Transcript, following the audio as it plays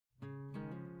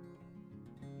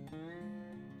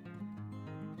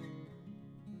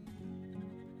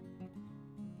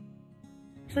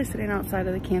Actually sitting outside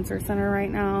of the cancer center right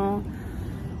now.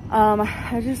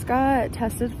 I just got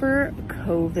tested for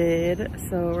COVID,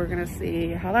 so we're gonna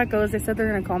see how that goes. They said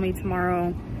they're gonna call me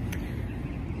tomorrow.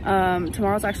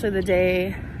 Tomorrow's actually the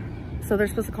day, so they're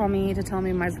supposed to call me to tell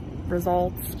me my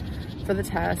results for the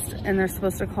test, and they're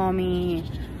supposed to call me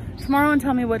tomorrow and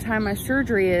tell me what time my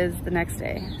surgery is the next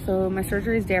day. So my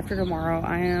surgery is day after tomorrow.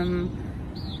 I am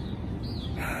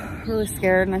really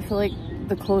scared, and I feel like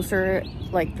the closer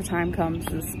like the time comes,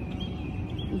 is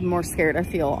the more scared I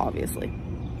feel, obviously.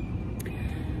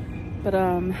 But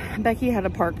Becky had to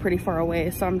park pretty far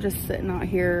away, so I'm just sitting out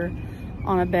here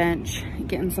on a bench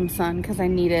getting some sun because I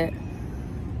need it.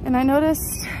 And I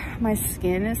noticed my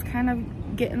skin is kind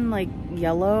of getting like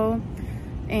yellow,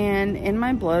 and in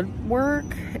my blood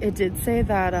work it did say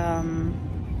that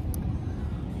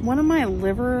one of my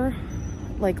liver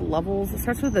like levels, it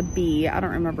starts with a B, I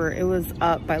don't remember, it was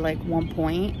up by like 1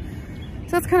 point.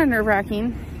 So that's kind of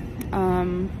nerve-wracking. I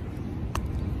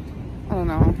don't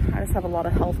know, I just have a lot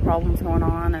of health problems going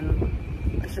on,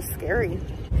 and it's just scary.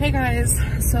 Hey guys,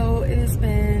 so it has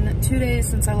been 2 days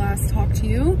since I last talked to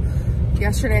you.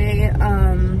 Yesterday,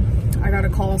 I got a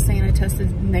call saying I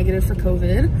tested negative for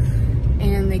COVID,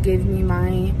 and they gave me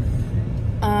my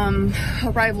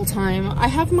arrival time. I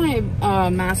have my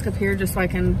mask up here just so I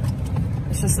can,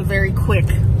 it's just a very quick,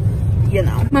 you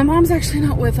know. My mom's actually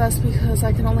not with us because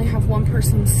I can only have one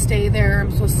person stay there.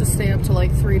 I'm supposed to stay up to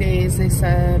like 3 days, they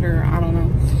said, or I don't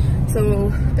know.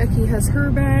 So Becky has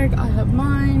her bag, I have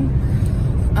mine.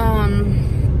 I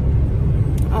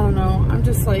don't know, I'm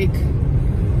just like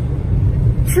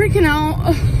freaking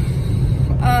out.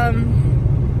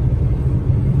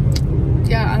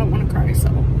 Yeah, I don't want to cry, so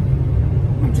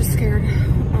I'm just scared.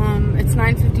 It's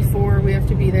 9:54, we have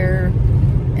to be there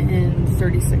in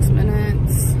 36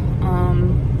 minutes.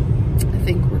 I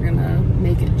think we're gonna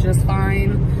make it just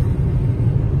fine.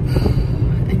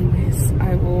 Anyways,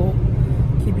 I will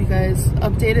keep you guys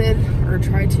updated, or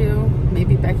try to.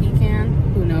 Maybe Becky can,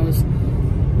 who knows,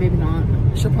 maybe not.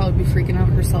 She'll probably be freaking out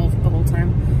herself the whole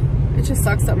time. It just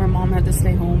sucks that my mom had to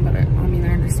stay home, but I mean,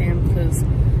 I understand because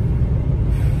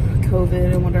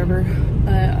COVID and whatever.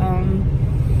 But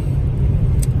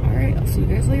all right, I'll see you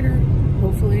guys later,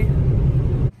 hopefully.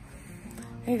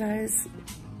 Hey guys,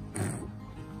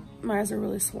 my eyes are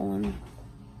really swollen,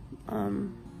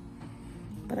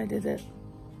 but I did it.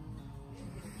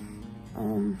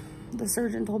 The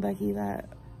surgeon told Becky that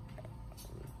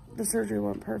the surgery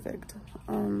went perfect.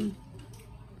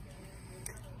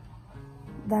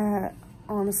 That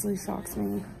honestly shocks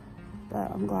me,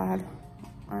 but I'm glad.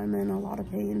 I'm in a lot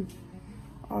of pain,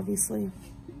 obviously,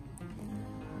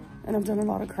 and I've done a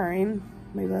lot of crying.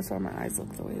 Maybe that's why my eyes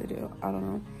look the way they do, I don't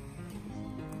know.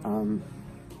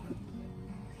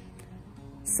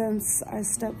 Since I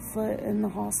stepped foot in the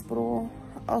hospital,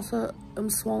 also I'm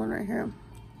swollen right here.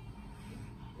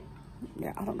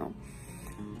 Yeah, I don't know.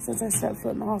 Since I stepped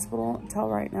foot in the hospital until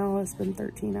right now, it's been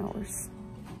 13 hours.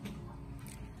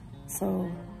 So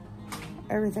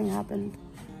everything happened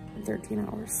in 13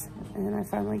 hours. And I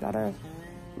finally got a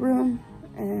room,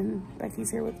 and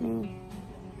Becky's here with me.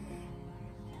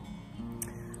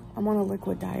 I'm on a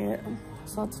liquid diet,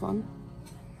 so that's fun.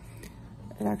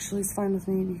 It actually is fine with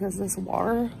me because this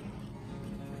water,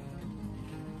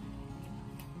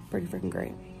 pretty freaking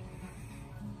great.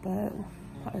 But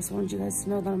I just wanted you guys to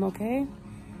know that I'm okay,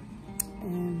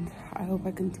 and I hope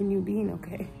I continue being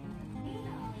okay.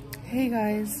 Hey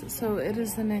guys, so it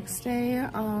is the next day.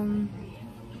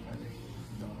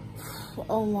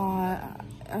 A lot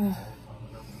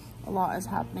is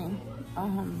happening,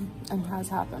 and has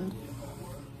happened.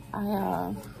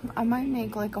 I might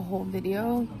make like a whole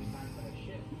video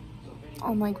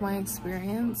on like my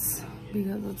experience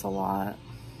because it's a lot,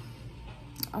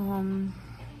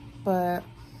 but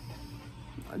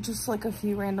just like a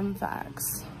few random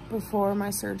facts. Before my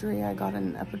surgery, I got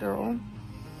an epidural.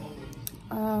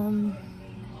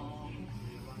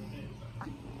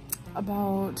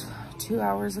 About 2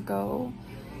 hours ago,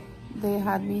 they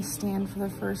had me stand for the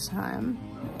first time,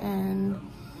 and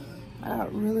I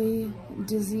got really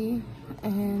dizzy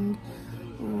and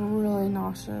really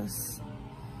nauseous.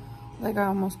 Like I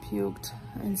almost puked,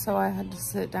 and so I had to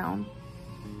sit down,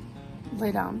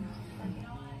 lay down.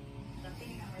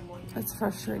 It's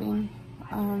frustrating,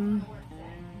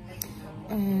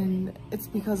 and it's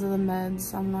because of the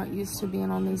meds. I'm not used to being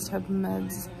on these type of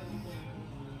meds.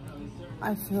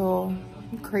 I feel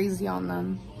crazy on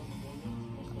them.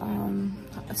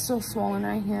 It's still swollen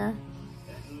right here.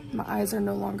 My eyes are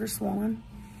no longer swollen.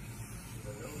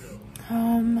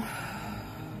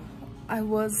 I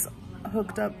was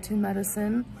hooked up to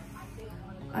medicine.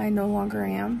 I no longer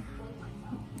am.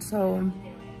 So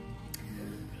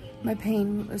my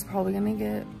pain is probably gonna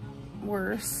get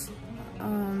worse.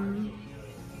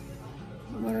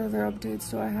 What other updates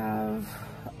do I have?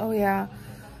 Oh yeah,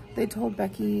 they told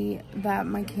Becky that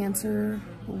my cancer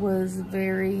was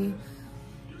very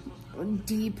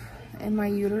deep in my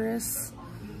uterus,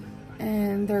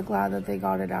 and they're glad that they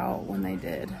got it out when they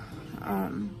did.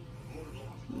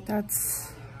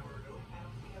 That's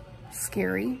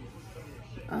scary.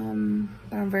 But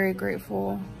I'm very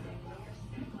grateful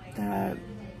that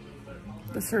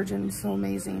the surgeon was so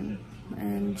amazing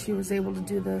and she was able to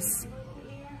do this.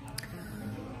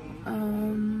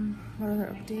 What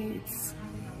other updates?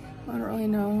 I don't really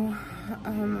know.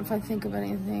 If I think of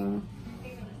anything,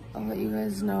 I'll let you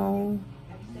guys know.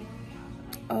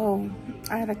 Oh,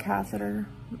 I had a catheter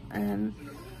and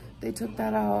they took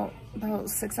that out about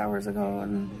 6 hours ago,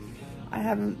 and I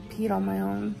haven't peed on my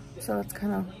own, so that's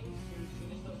kind of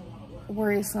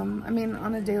worrisome. I mean,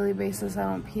 on a daily basis, I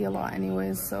don't pee a lot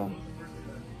anyways, so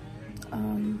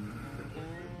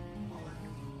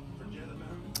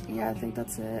yeah, I think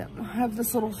that's it. I have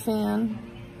this little fan.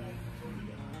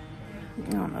 I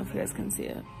don't know if you guys can see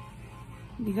it,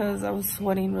 because I was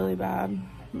sweating really bad.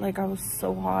 Like, I was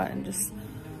so hot and just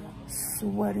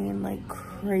sweating like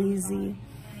crazy.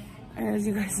 And as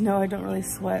you guys know, I don't really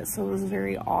sweat, so it was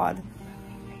very odd.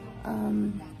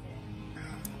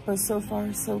 But so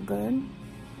far, so good.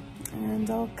 And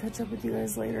I'll catch up with you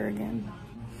guys later again.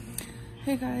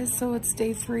 Hey guys, so it's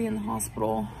day 3 in the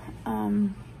hospital.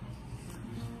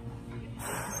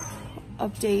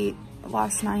 Update,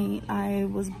 last night I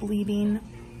was bleeding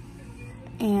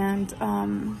and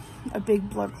a big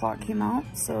blood clot came out,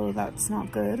 so that's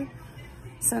not good.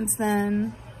 Since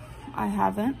then, I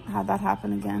haven't had that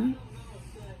happen again.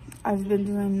 I've been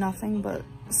doing nothing but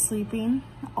sleeping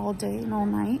all day and all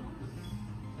night.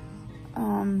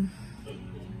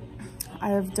 I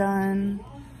have done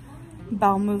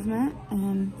bowel movement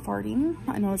and farting.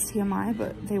 I know it's TMI,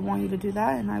 but they want you to do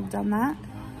that, and I've done that.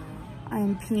 I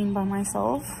am peeing by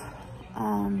myself,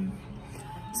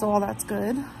 so all that's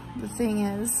good. The thing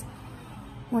is,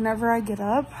 whenever I get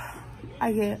up,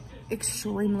 I get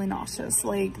extremely nauseous,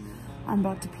 like I'm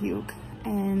about to puke,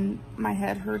 and my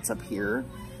head hurts up here,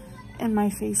 and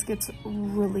my face gets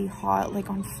really hot,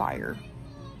 like on fire.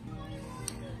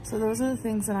 So those are the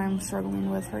things that I'm struggling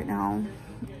with right now,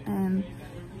 and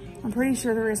I'm pretty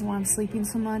sure the reason why I'm sleeping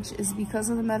so much is because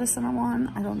of the medicine I'm on.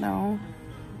 I don't know.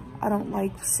 I don't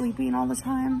like sleeping all the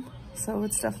time, so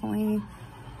it's definitely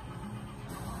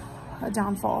a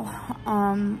downfall.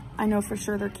 I know for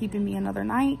sure they're keeping me another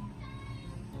night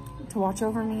to watch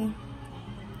over me.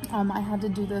 I had to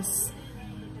do this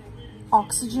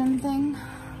oxygen thing,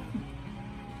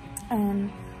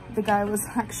 and the guy was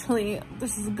actually,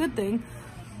 this is a good thing,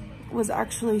 was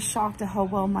actually shocked at how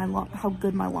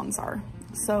good my lungs are.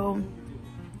 So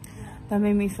that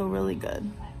made me feel really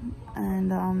good.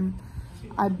 And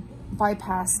I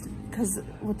bypassed, because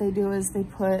what they do is they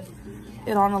put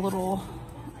it on a little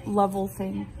level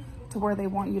thing to where they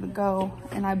want you to go,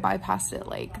 and I bypassed it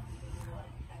like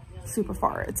super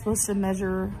far. It's supposed to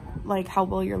measure like how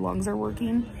well your lungs are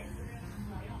working.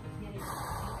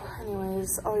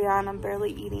 Anyways, oh yeah, and I'm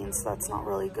barely eating, so that's not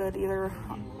really good either.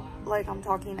 Like, I'm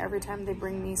talking every time they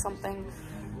bring me something.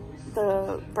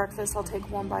 The breakfast, I'll take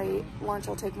 1 bite. Lunch,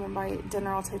 I'll take 1 bite.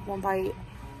 Dinner, I'll take 1 bite.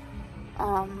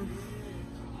 I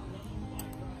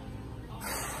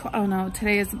don't know,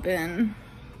 today has been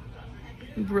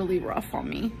really rough on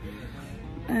me.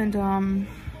 And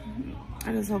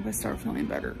I just hope I start feeling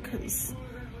better, because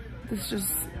this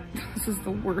is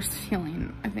the worst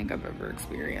feeling I think I've ever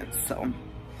experienced. So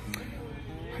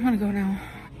I'm gonna go now.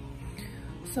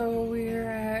 So we're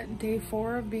at day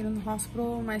 4 of being in the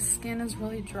hospital. My skin is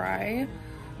really dry,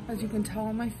 as you can tell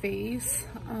on my face.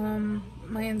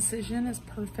 My incision is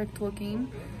perfect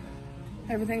looking.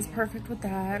 Everything's perfect with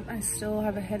that. I still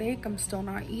have a headache. I'm still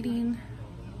not eating,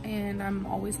 and I'm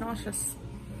always nauseous.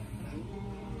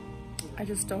 I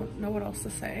just don't know what else to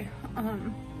say.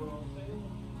 I'm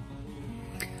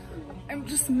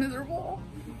just miserable,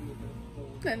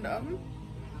 and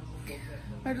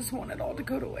I just want it all to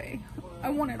go away. I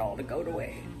want it all to go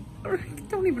away. I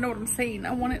don't even know what I'm saying.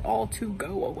 I want it all to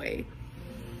go away.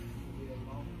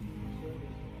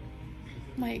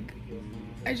 Like,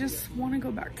 I just want to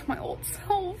go back to my old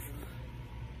self.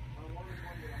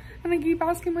 And I keep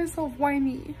asking myself, why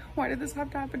me? Why did this have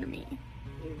to happen to me?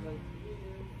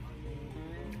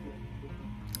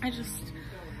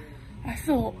 I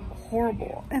feel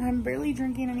horrible, and I'm barely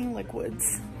drinking any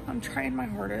liquids. I'm trying my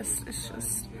hardest. It's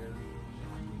just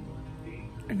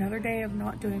another day of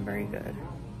not doing very good.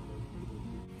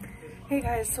 Hey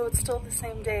guys, so it's still the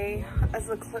same day as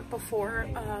the clip before.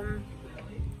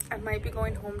 I might be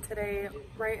going home today.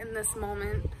 Right in this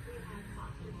moment,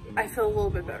 I feel a little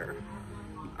bit better.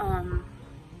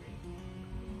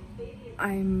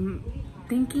 I'm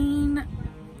thinking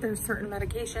there's certain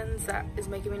medications that is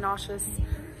making me nauseous,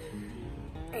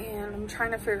 and I'm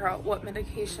trying to figure out what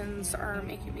medications are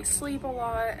making me sleep a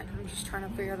lot, and I'm just trying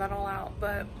to figure that all out.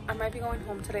 But I might be going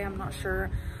home today, I'm not sure.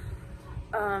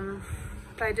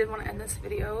 But I did want to end this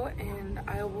video, and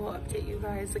I will update you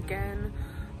guys again.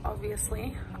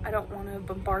 Obviously, I don't want to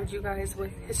bombard you guys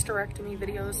with hysterectomy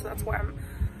videos, so that's why I'm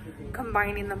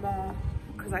combining them all,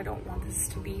 because I don't want this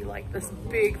to be like this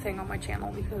big thing on my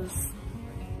channel, because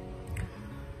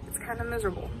it's kind of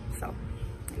miserable. So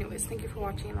anyways, thank you for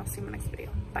watching, and I'll see you in my next video.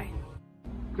 Bye.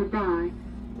 Goodbye.